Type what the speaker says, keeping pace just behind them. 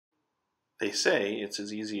They say it's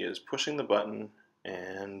as easy as pushing the button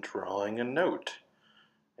and drawing a note.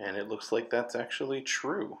 And it looks like that's actually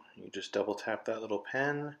true. You just double tap that little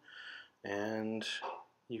pen and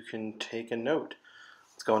you can take a note.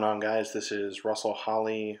 What's going on, guys? This is Russell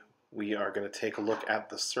Holly. We are going to take a look at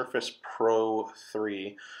the Surface Pro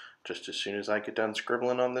 3 just as soon as I get done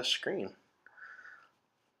scribbling on this screen.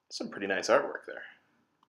 Some pretty nice artwork there.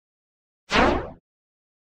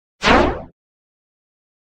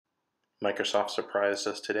 Microsoft surprised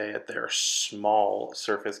us today at their small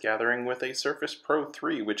Surface gathering with a Surface Pro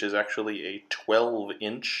 3, which is actually a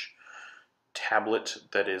 12-inch tablet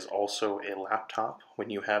that is also a laptop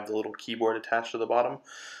when you have the little keyboard attached to the bottom.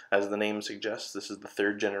 As the name suggests, this is the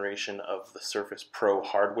third generation of the Surface Pro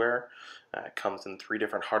hardware. It comes in 3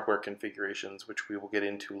 different hardware configurations, which we will get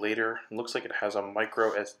into later. It looks like it has a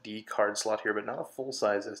micro SD card slot here, but not a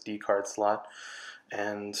full-size SD card slot.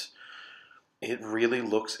 And it really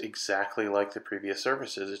looks exactly like the previous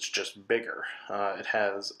Surfaces, it's just bigger. It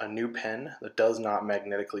has a new pen that does not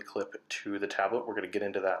magnetically clip to the tablet. We're going to get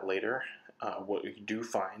into that later. What you do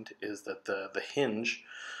find is that the hinge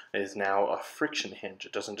is now a friction hinge.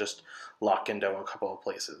 It doesn't just lock into a couple of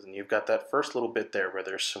places. And you've got that first little bit there where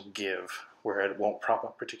there's some give, where it won't prop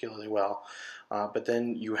up particularly well. But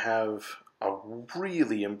then you have a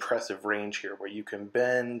really impressive range here where you can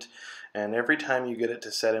bend, and every time you get it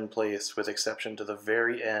to set in place, with exception to the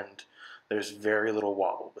very end, there's very little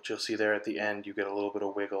wobble. But you'll see there at the end you get a little bit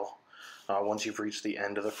of wiggle once you've reached the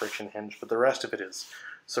end of the friction hinge. But the rest of it is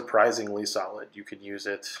surprisingly solid. You could use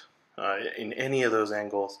it in any of those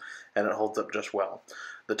angles and it holds up just well.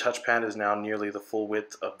 The touchpad is now nearly the full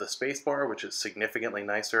width of the spacebar, which is significantly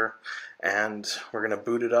nicer, and we're going to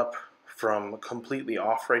boot it up from completely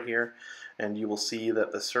off right here, and you will see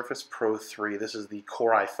that the Surface Pro 3, this is the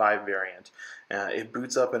Core i5 variant, it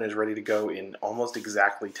boots up and is ready to go in almost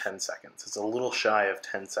exactly 10 seconds. It's a little shy of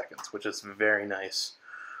 10 seconds, which is very nice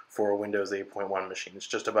for a Windows 8.1 machine. It's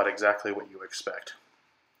just about exactly what you expect.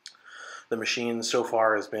 The machine so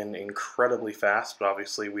far has been incredibly fast, but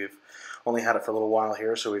obviously we've only had it for a little while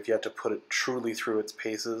here, so we've yet to put it truly through its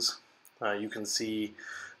paces. You can see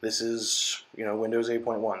this is, Windows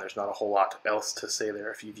 8.1. There's not a whole lot else to say there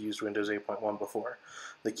if you've used Windows 8.1 before.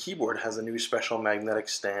 The keyboard has a new special magnetic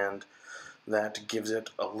stand that gives it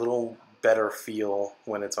a little better feel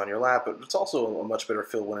when it's on your lap, but it's also a much better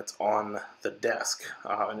feel when it's on the desk,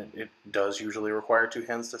 and it does usually require 2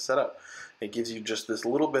 hands to set up. It gives you just this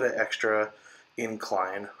little bit of extra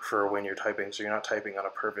incline for when you're typing, so you're not typing on a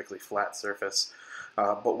perfectly flat surface.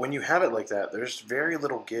 But when you have it like that, there's very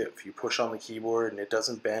little give. You push on the keyboard and it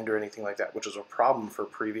doesn't bend or anything like that, which is a problem for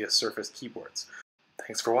previous Surface keyboards.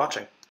 Thanks for watching.